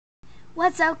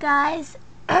What's up, guys?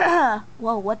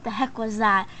 Whoa, what the heck was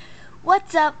that?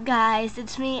 What's up, guys?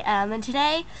 It's me, and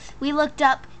today we looked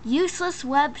up useless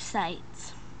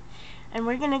websites. And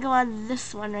we're gonna go on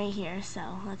this one right here,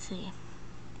 so let's see.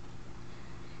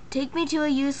 Take me to a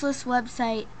useless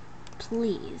website,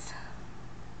 please.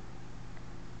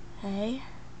 Hey?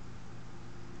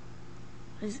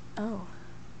 Oh.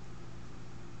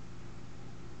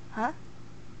 Huh?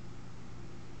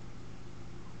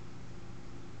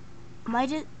 Am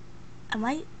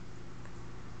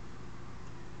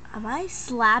I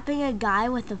slapping a guy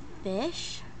with a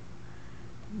fish?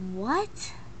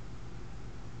 What?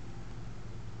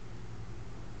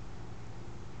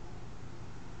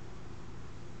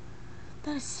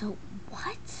 That is so,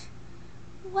 what?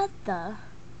 What the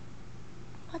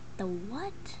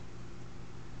what?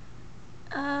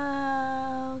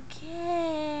 Okay.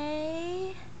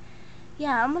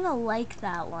 Yeah, I'm gonna like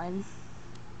that one.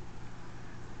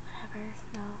 Whatever,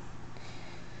 no.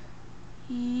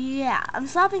 Yeah, I'm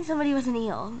slapping somebody with an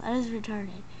eel. That is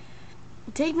retarded.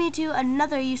 Take me to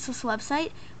another useless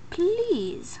website,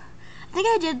 please. I think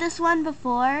I did this one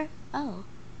before. Oh.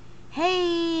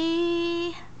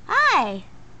 Hey. Hi.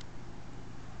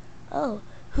 Oh.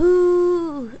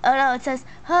 Who? Oh no, it says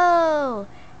ho.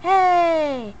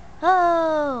 Hey.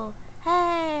 Ho.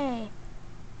 Hey.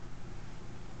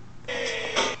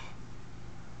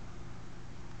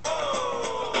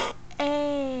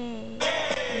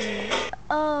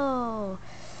 Oh.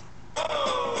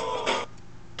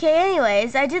 Okay,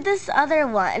 anyways, I did this other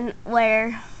one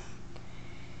where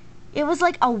it was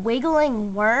like a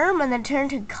wiggling worm and then turned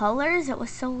to colors. It was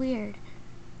so weird.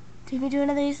 Did we do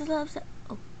another useless website?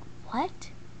 Oh, what?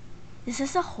 Is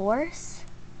this a horse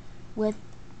with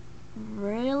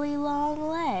really long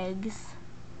legs?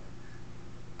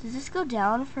 Does this go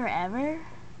down forever?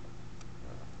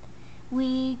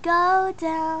 We go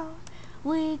down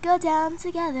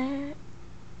together.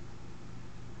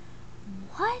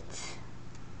 What?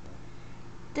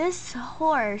 This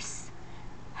horse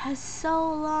has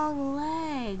so long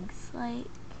legs, like.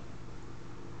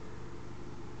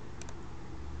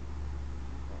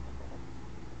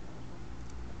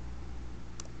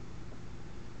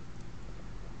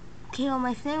 Okay, well,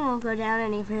 my thing won't go down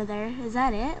any further. Is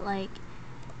that it? Like,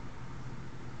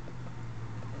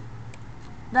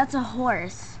 that's a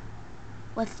horse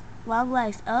with long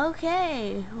legs.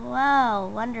 Okay, wow,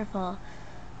 wonderful.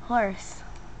 Horse.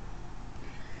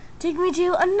 Take me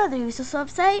to another useless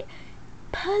website,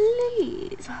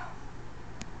 please.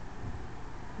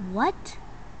 What?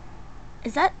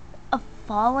 Is that a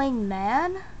falling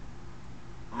man?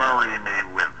 Marry me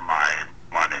with my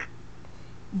money.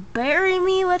 Bury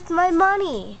me with my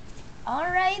money.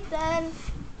 Alright then.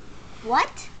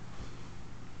 What?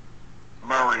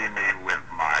 Marry me with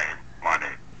my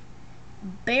money.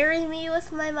 Bury me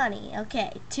with my money.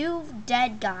 Okay, 2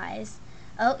 dead guys.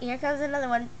 Oh, here comes another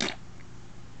one.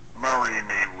 Marry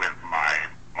me with my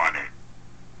money.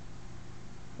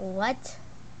 What?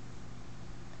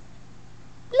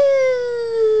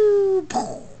 Blue.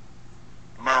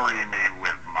 Marry me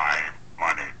with my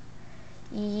money.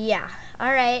 Yeah,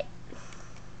 alright.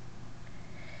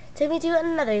 Take me to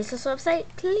another useless website,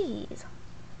 please.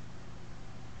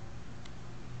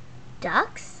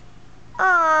 Ducks?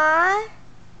 Aww.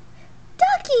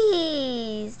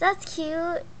 Duckies! That's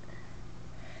cute.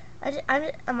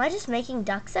 Am I just making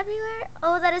ducks everywhere?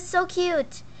 Oh, that is so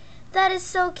cute. That is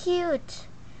so cute.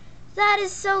 That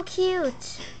is so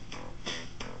cute.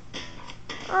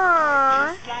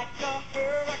 Aww.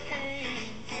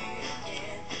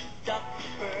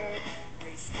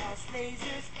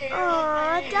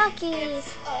 Aww,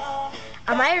 duckies.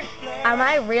 Am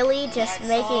I really just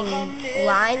making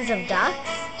lines of ducks?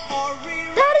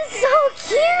 That is so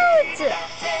cute!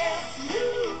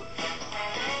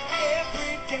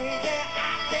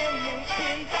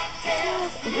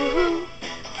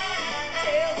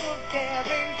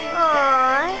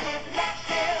 Aww.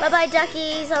 Bye-bye,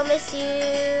 duckies. I'll miss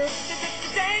you.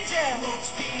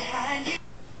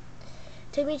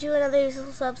 Take me to another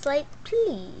useless website,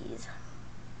 please.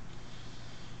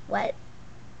 What?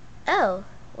 Oh,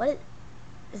 what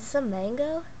is this, a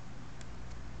mango?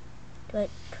 I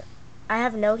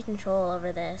have no control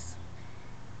over this.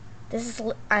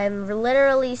 I'm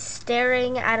literally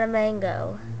staring at a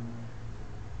mango.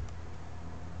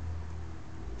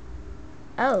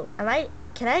 Oh,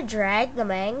 can I drag the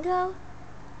mango?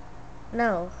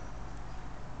 No.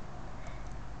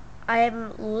 I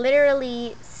am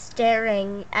literally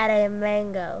staring at a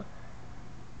mango.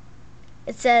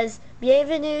 It says,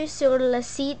 Bienvenue sur le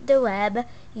site de web,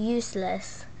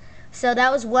 useless. So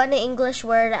that was one English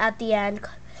word at the end,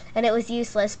 and it was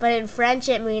useless, but in French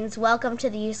it means welcome to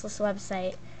the useless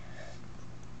website.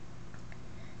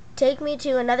 Take me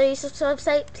to another useless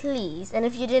website, please. And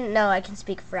if you didn't know, I can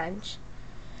speak French.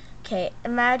 Okay,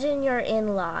 imagine your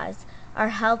in-laws are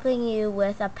helping you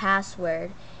with a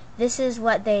password. This is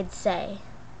what they'd say.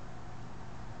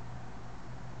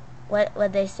 What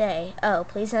would they say? Oh,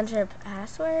 please enter a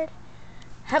password?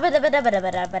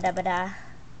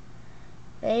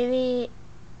 Maybe,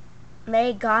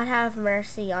 may God have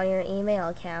mercy on your email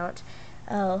account.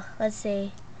 Oh, let's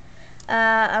see.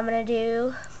 I'm gonna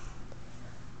do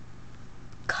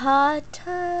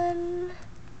cotton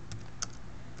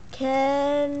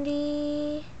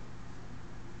candy.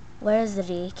 Where's the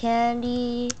D?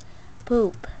 Candy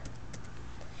poop.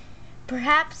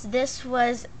 Perhaps this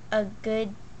was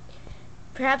good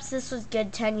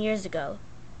 10 years ago.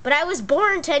 But I was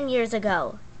born 10 years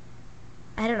ago.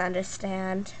 I don't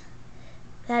understand.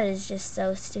 That is just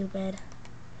so stupid.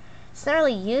 It's not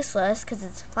really useless because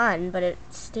it's fun, but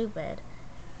it's stupid.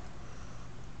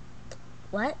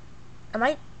 What? Am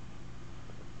I?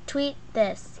 Tweet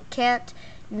this. Can't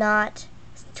not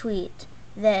tweet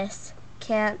this.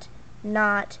 Can't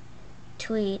not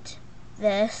tweet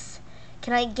this.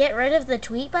 Can I get rid of the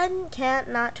tweet button? Can't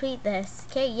not tweet this.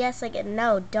 Okay, yes, I get.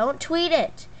 No, don't tweet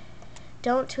it.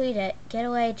 Don't tweet it. Get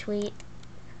away, tweet.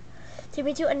 Take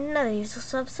me to another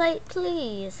useless website,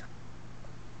 please.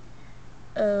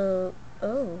 Oh.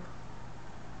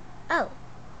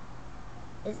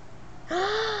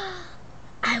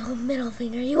 I will middle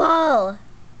finger you all.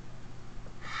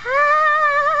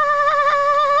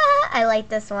 I like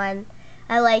this one.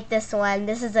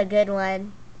 This is a good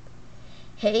one.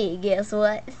 Hey, guess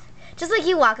what? Just like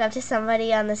you walk up to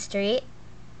somebody on the street.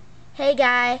 Hey,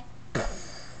 guy.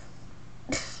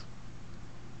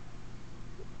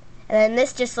 And then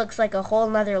this just looks like a whole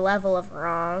nother level of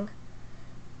wrong.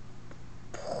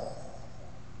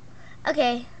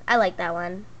 Okay, I like that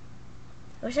one.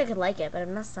 I wish I could like it, but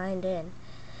I'm not signed in.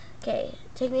 Okay,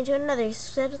 take me to another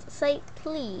site,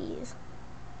 please.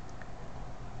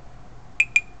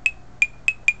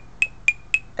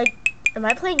 Am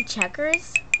I playing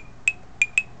checkers?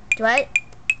 I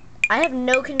have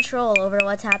no control over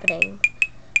what's happening.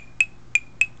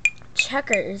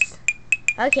 Checkers.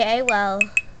 Okay, well.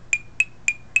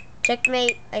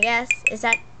 Checkmate, I guess. Is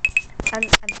that... I'm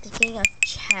thinking of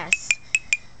chess.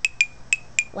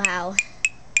 Wow.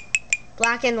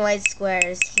 Black and white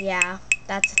squares. Yeah,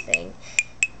 that's a thing.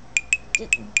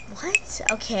 What?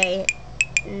 Okay.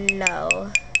 No.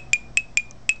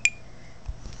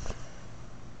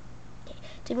 Okay.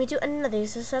 Take me to another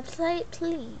website,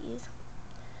 please.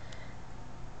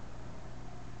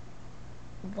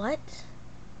 What?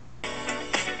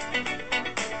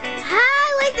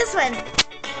 I like this one.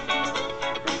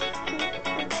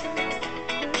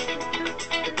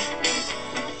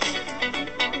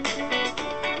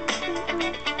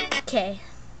 Okay.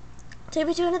 Take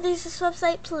me to another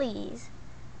website, please.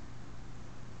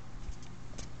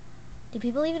 Do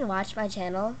people even watch my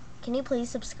channel? Can you please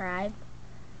subscribe?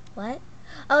 What?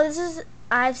 Oh,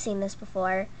 I've seen this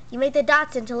before. You make the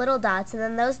dots into little dots, and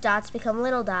then those dots become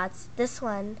little dots. This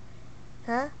one.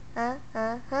 Huh? And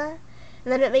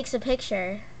then it makes a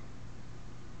picture.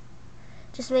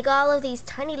 Just make all of these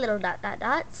tiny little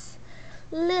dots.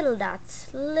 Little dots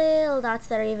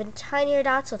that are even tinier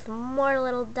dots with more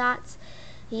little dots.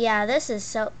 Yeah, this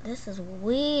is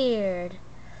weird.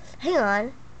 Hang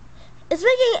on. It's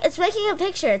making a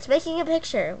picture.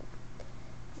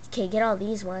 Okay, get all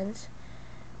these ones.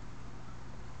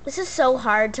 This is so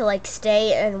hard to like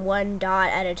stay in one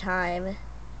dot at a time.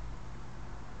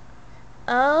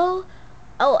 Oh,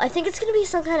 I think it's gonna be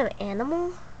some kind of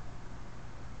animal.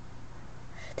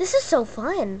 This is so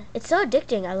fun. It's so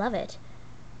addicting. I love it.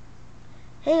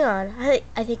 Hang on. I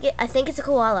think it's a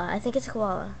koala. I think I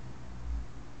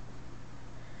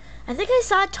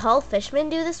saw a tall fishman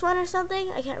do this one or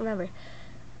something. I can't remember.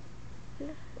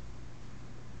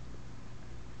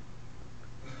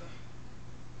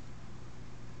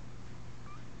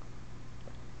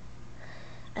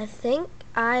 I think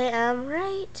I am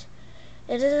right.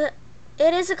 It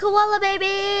is a koala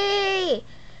baby.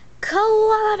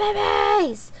 Koala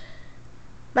babies.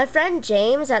 My friend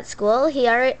James at school, he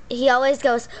always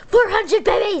goes 400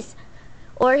 babies,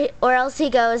 or else he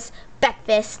goes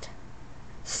breakfast.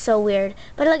 So weird.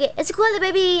 But look, it's a koala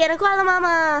baby and a koala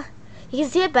mama. You can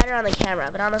see it better on the camera,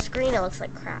 but on the screen it looks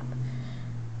like crap.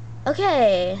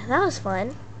 Okay, that was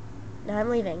fun. Now I'm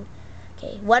leaving.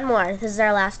 Okay, one more. This is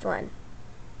our last one.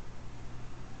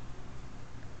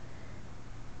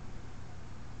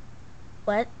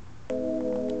 What?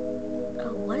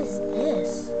 Oh, what is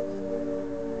this?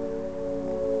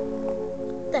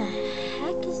 What the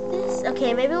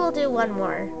Okay, maybe we'll do one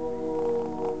more.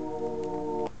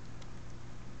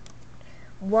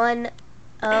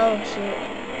 Oh shoot.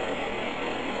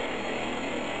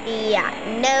 Yeah,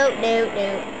 no.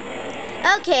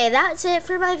 Okay, that's it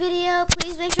for my video.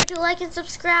 Please make sure to like and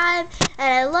subscribe,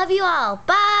 and I love you all.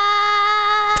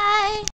 Bye!